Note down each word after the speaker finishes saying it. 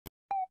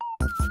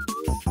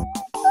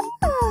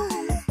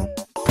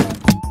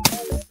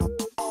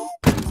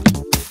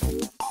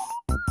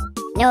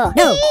No.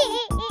 No.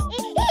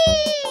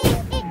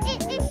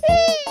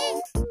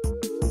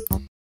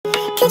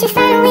 Could you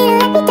find a way to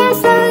let me down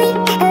slowly?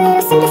 A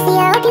little sympathy,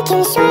 I hope you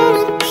can show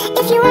me.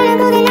 If you wanna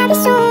go, then I'll be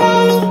so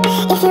lonely.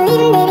 If you're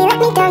leaving, baby, let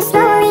me down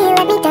slowly.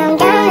 Let me down,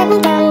 down, let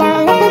me down, down,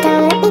 let me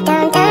down, let me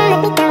down, down, let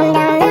me down,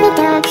 down, let me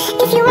down.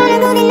 If you wanna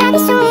go, then I'll be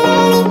so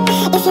lonely.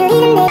 If you're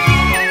leaving, baby.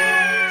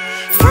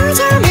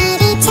 소자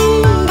미리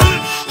찐다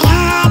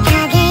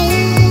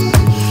야가게이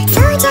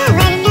소자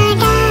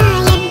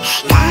완나다엔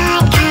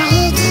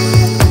가가이기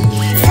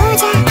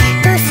소자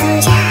또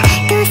소자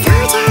또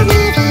소자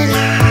미리라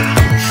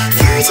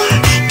소자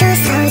또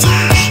소자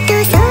또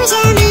소자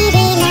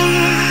미리라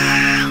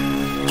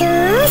또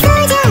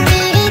소자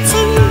미리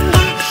찐다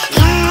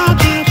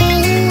야가게이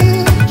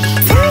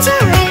소자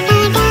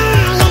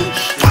완나다엔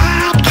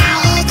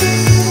가가이기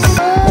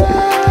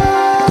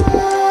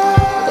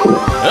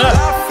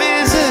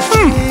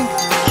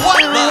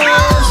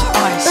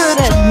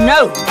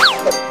No!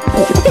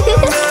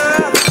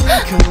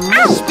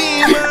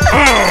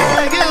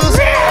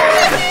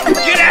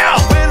 Get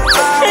out!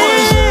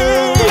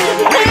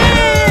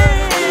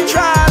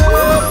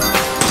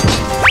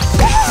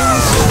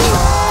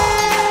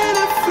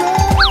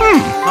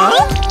 Huh?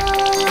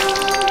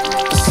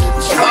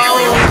 Oh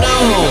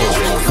no!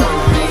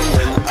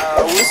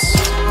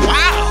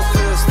 Wow!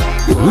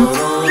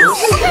 Thank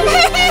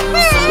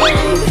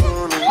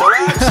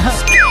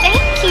you.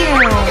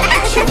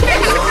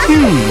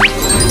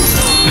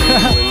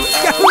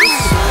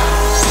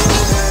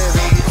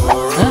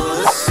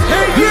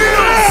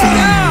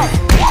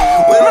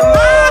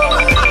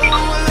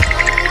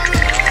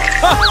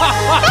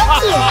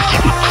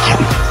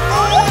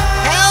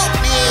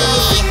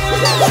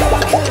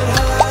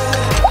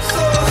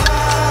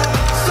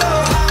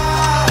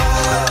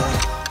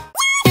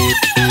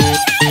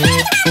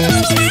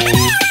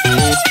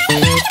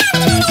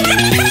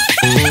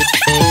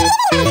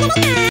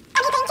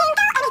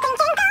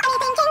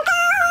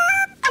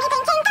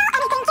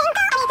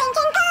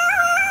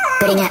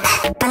 Putting up,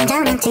 falling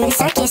down into the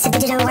circus, a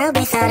digital world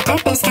without a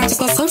purpose.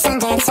 Consciousness sinks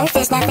under the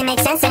surface, nothing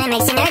makes sense and it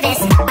makes you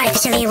nervous.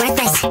 Artificially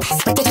worthless,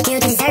 what did you do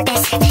to deserve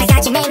this? I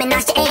got your name and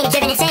lost your aim,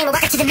 driven insane, well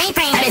welcome to the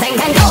mainframe. Anything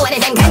can go,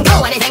 anything can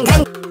go, anything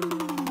can go.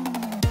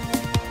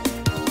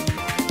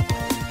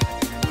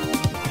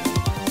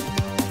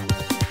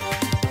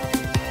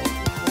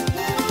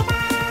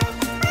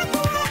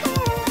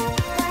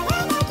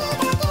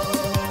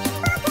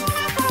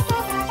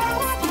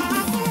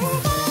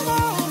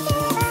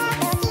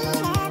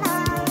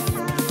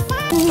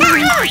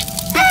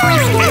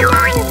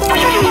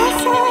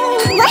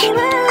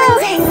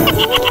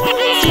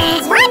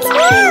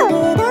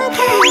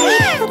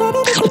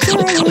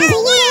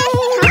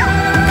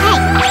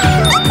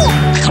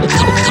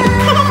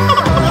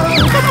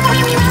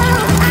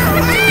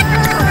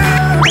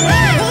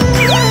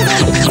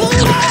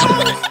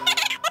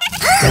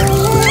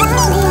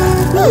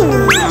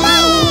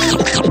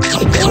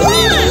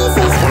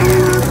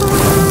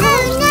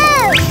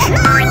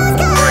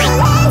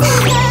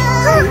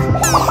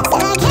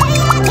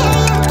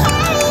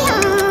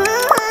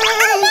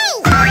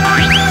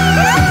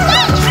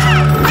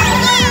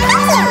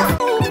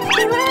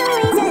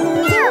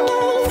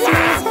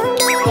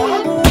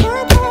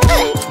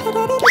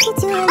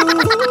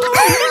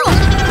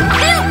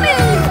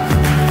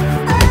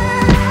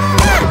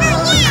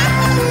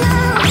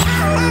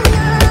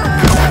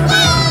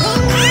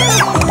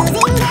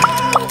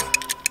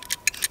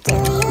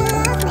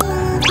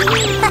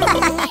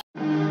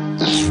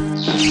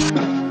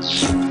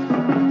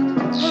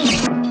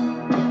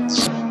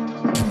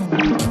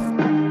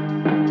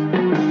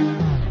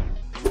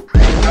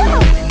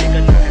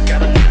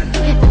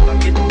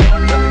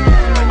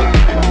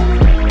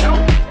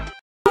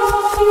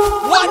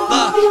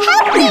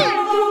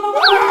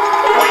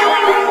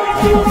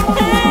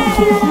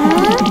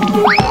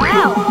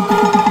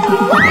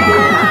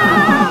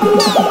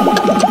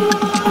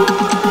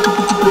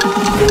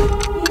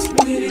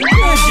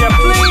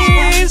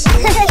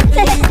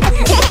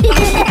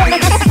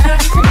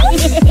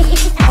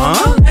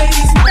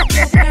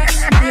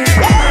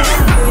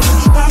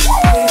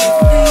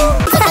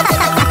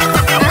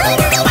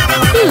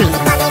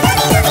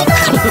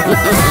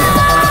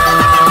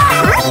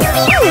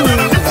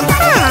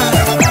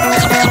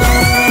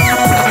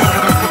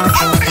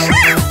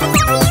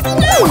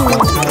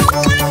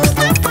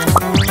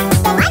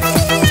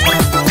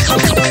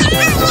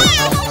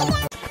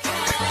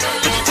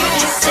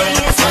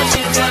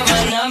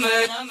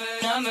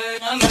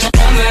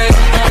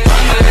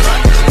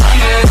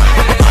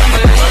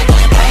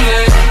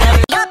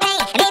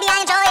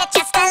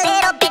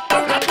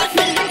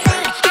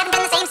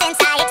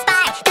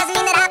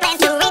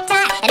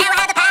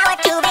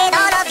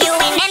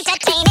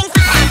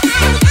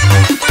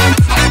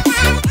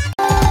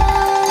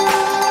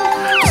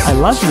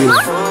 love you.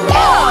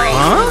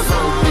 Huh?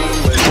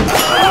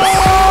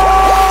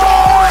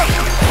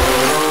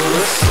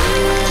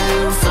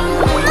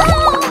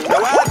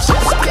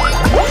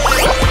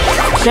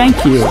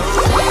 Thank you.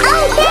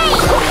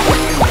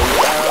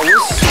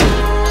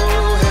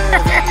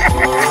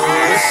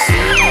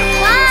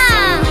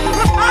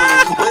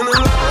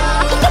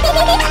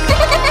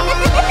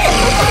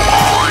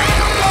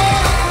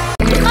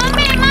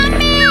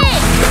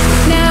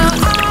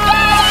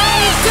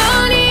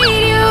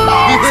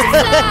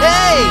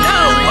 Hey! No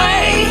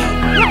way!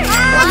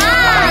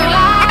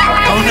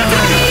 Oh no!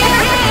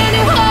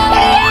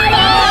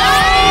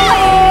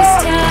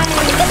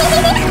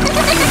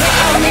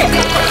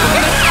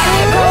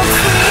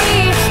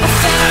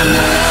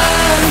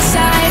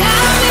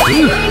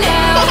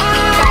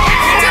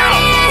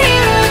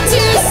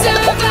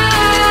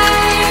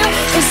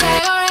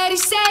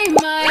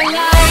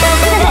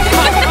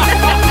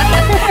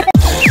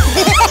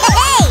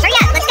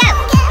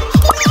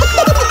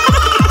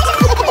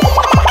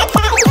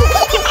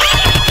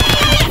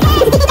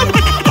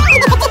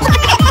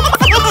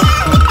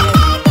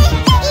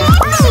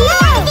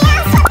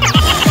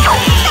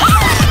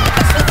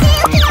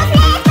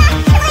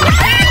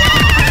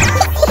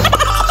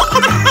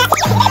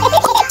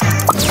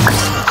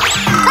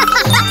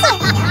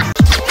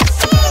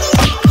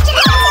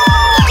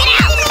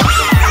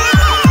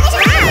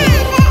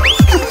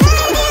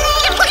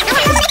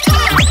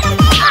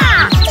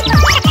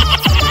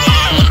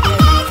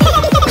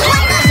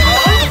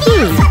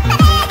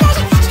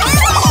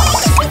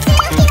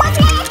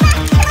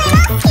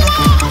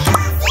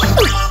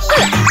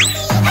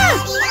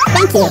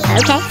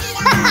 Okay.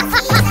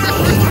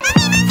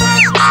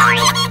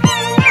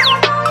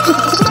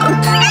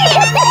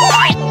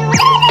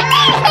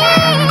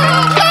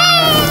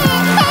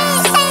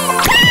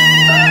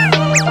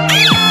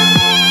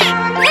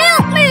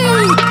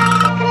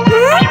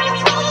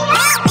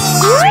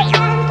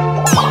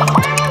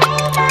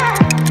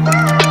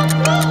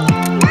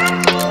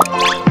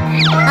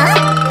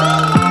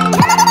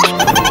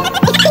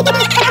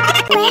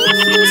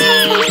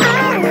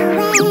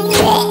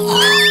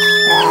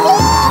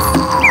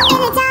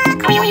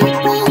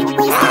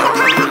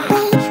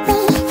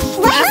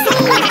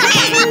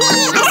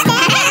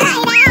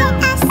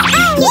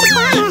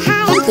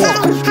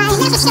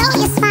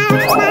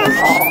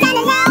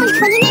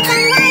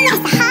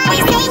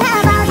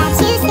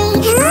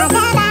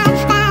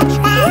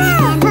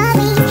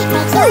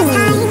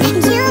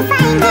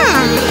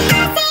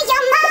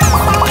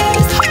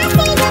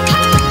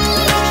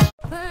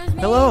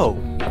 Hello.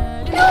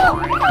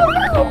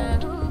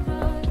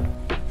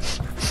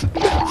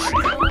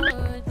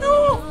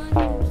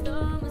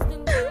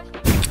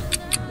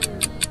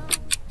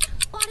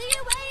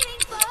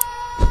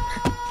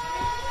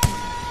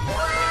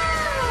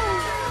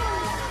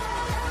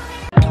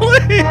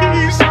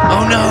 Please.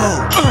 Oh no.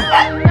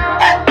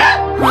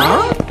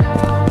 Huh?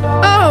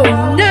 Oh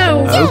no!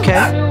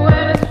 Okay.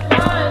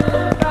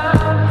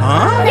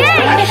 Huh?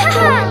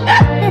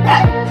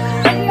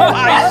 I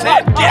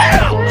said get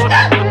out.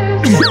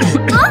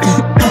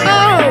 Oh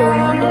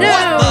no!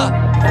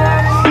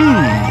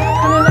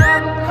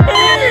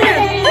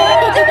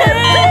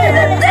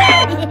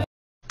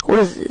 What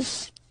is this?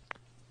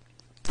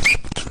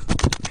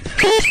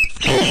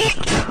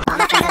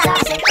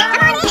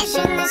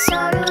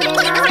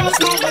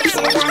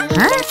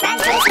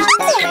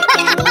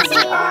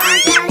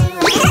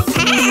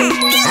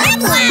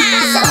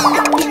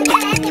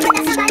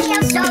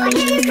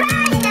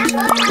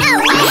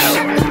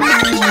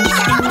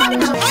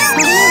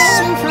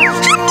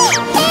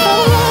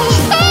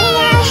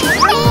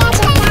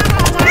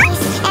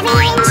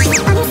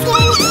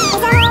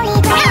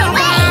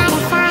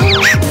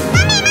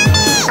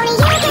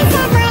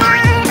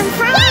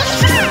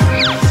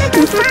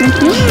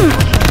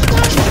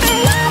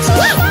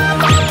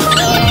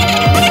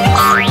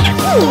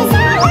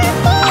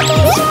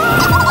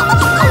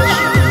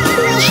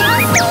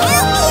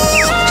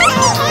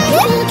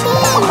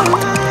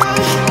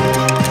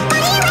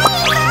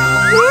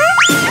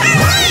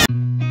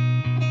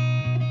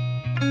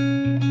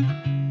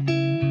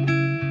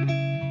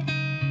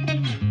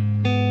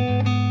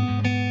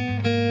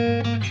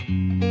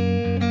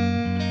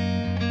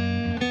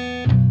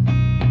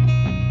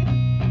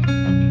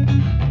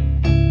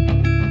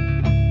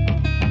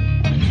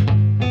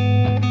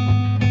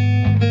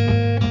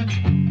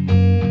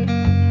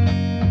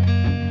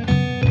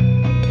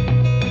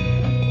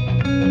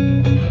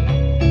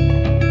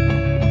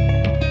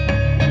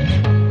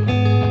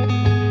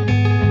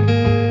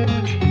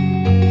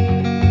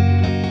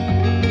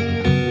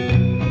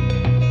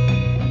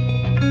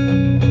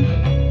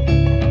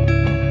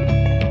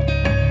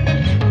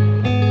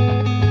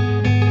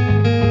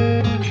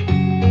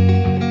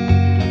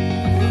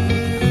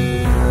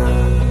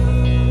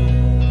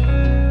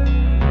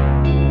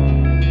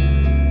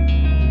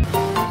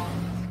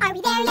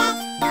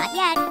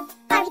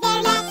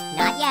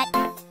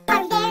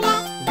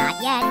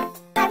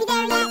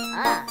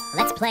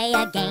 Let's play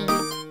a game.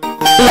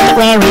 Look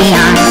where we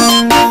are.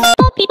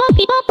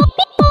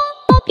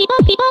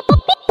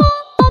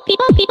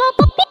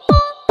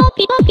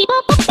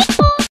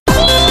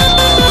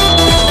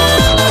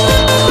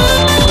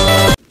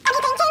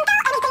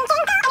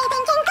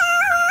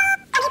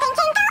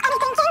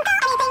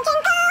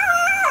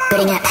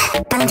 Booting up,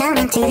 falling down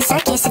into the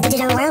circus, a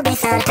digital world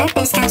without a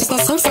purpose.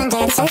 Consciousness sinks under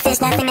the surface,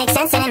 nothing makes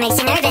sense and it makes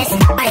you nervous.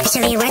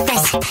 Artificially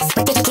worthless,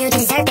 what did you do to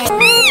deserve this?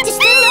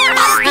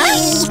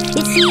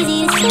 It's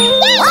easy to say,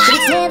 but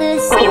it's never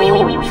so.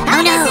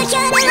 Oh no!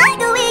 I like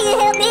the way you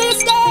help me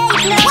escape.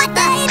 Know what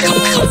the it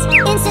means?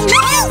 It's a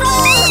miracle.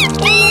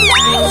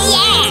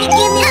 Yeah!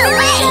 Give me a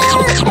little,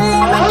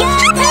 let my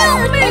God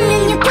help, and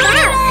then you put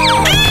it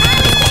on.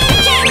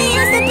 Can't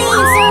use the thing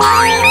so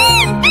hard.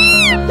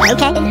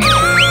 Okay.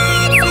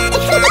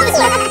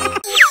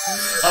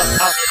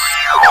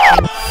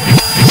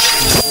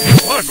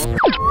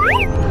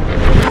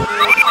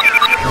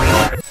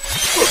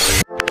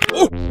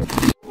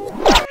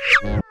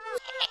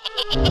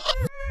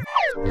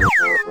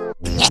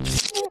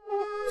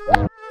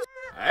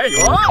 There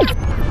you are!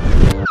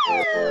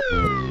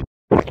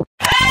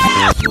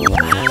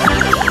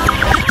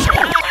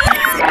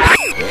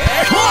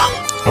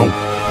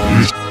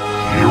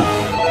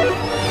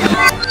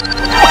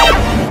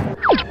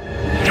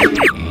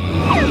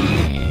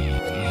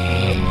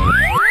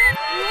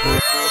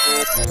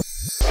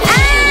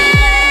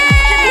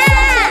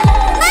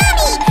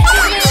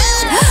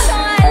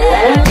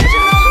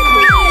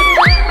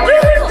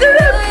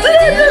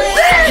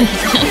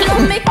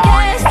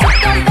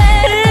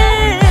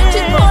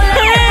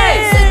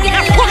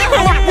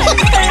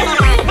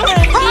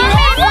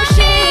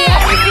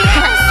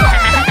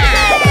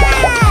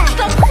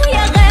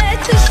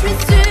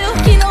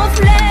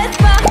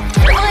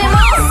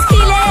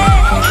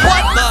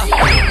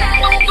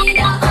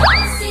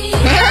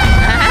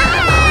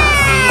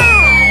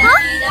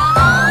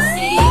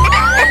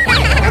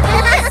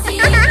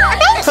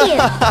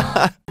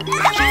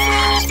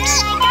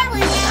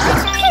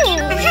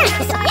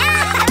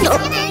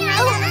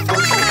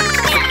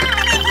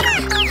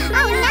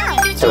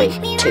 Three,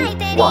 two,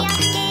 one.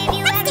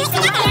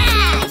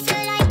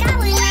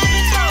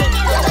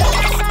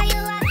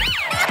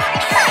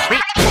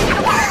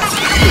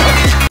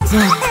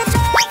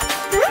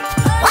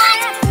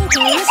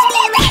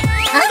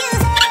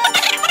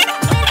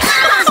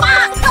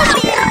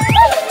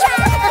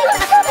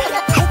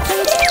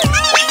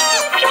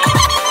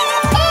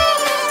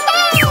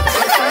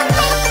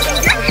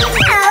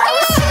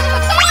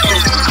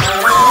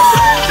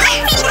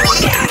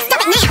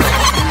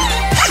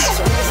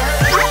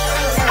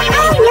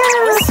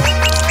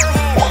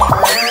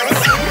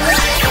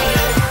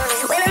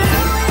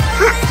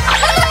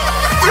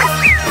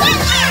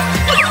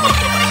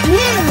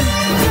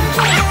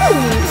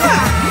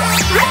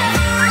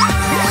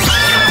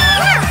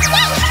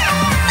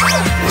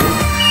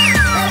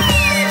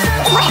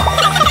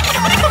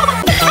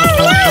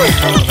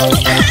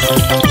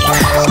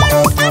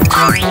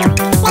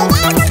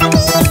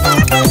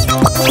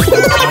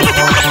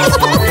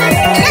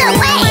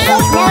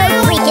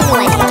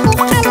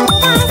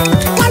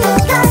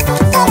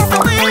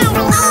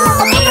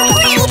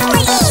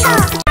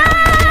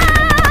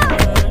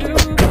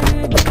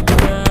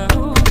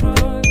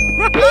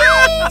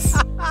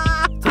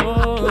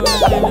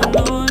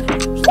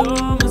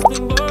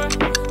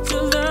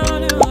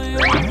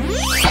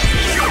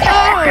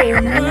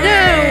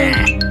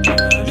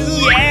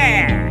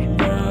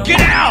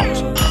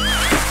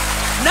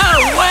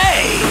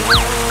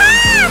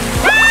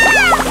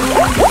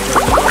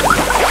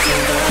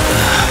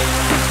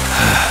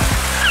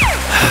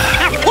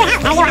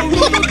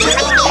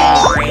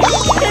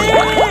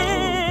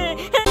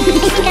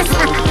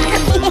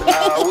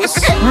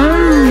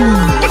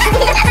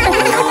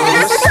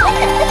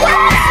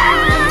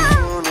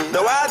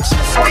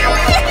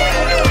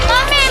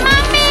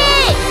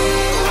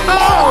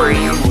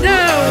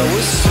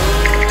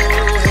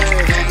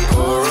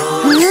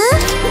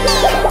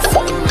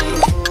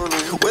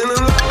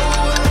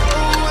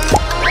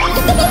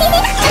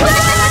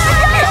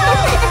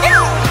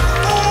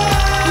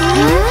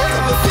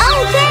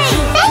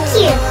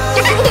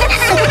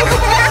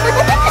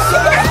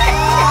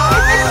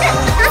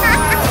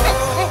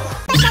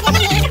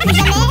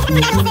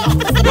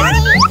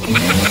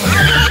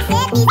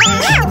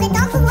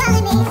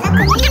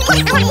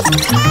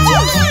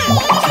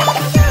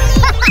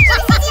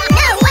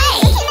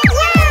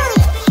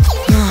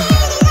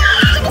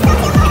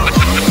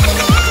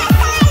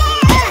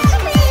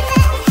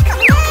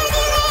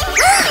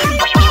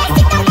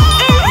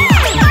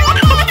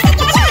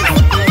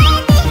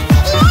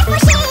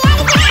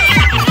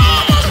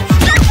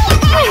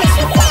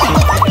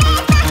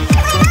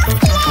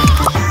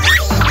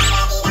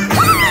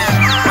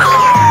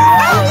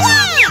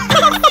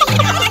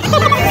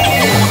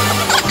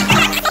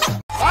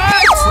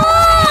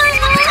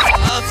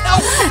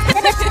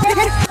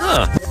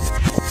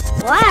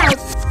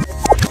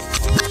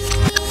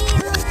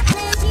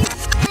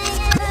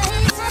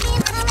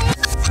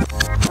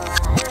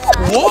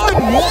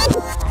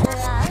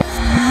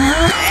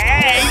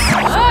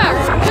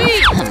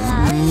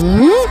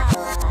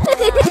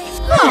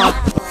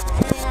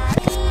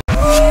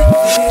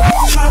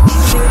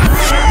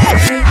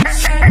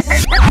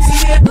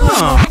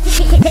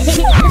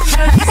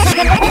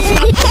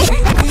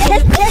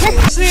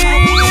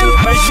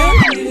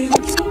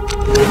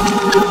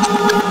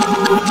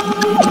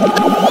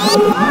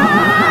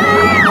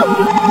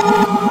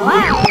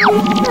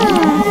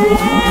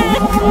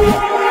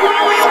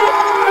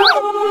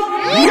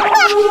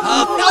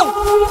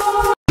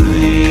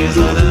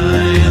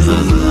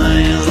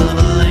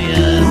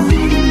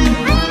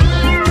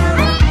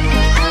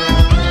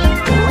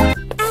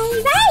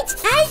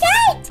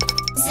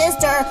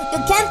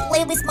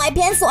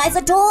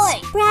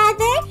 doing?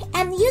 Brother,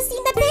 I'm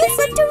using the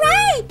pencil to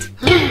write.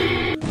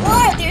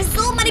 Lord, there's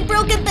so many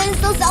broken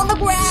pencils on the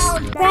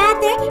ground.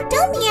 Brother,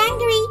 don't be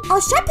angry.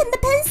 I'll sharpen the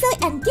pencil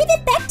and give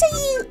it back to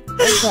you.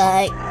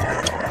 Okay.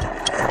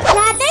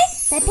 Brother,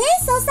 the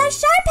pencils are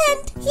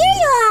sharpened. Here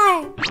you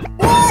are.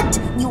 What?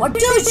 You are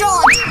too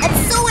short. I'm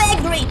so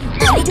angry.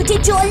 I need to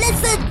teach you a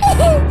lesson.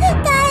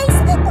 Guys,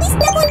 please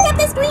double tap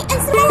the screen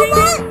and throw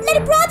one.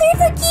 Let brother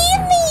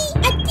forgive me.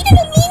 I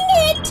didn't mean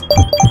it.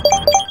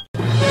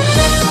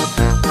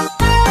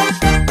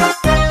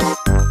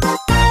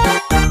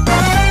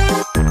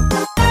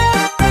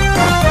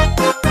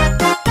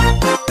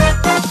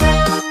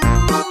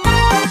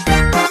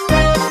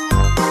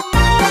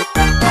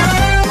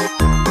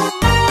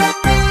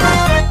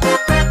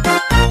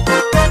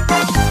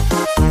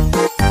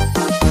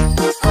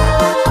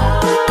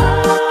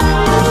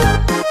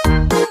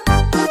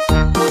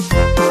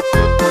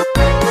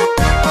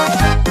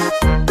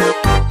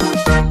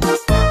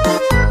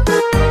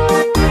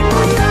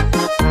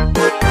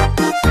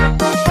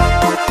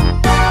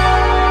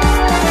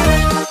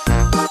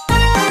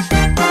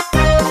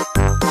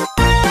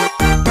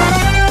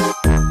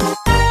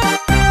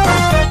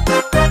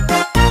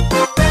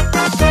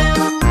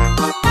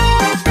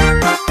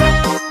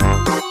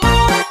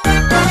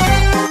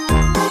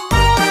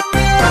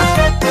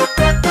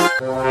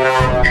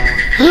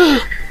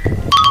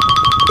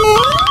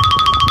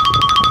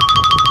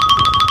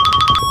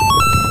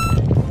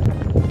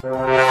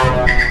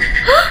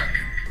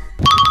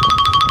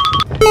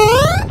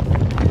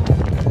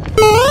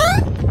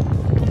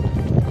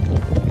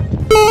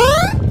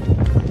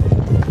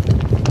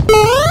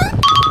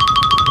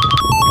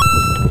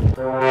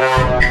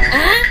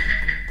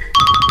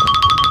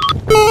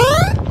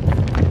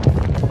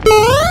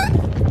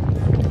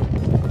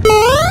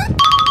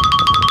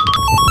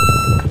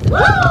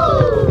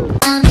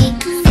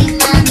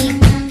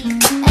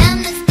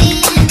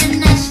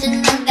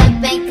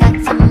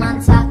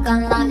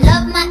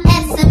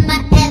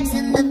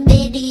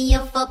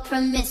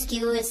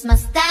 Promiscuous, my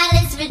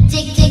style is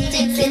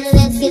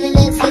ridiculous. Feeling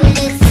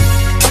this.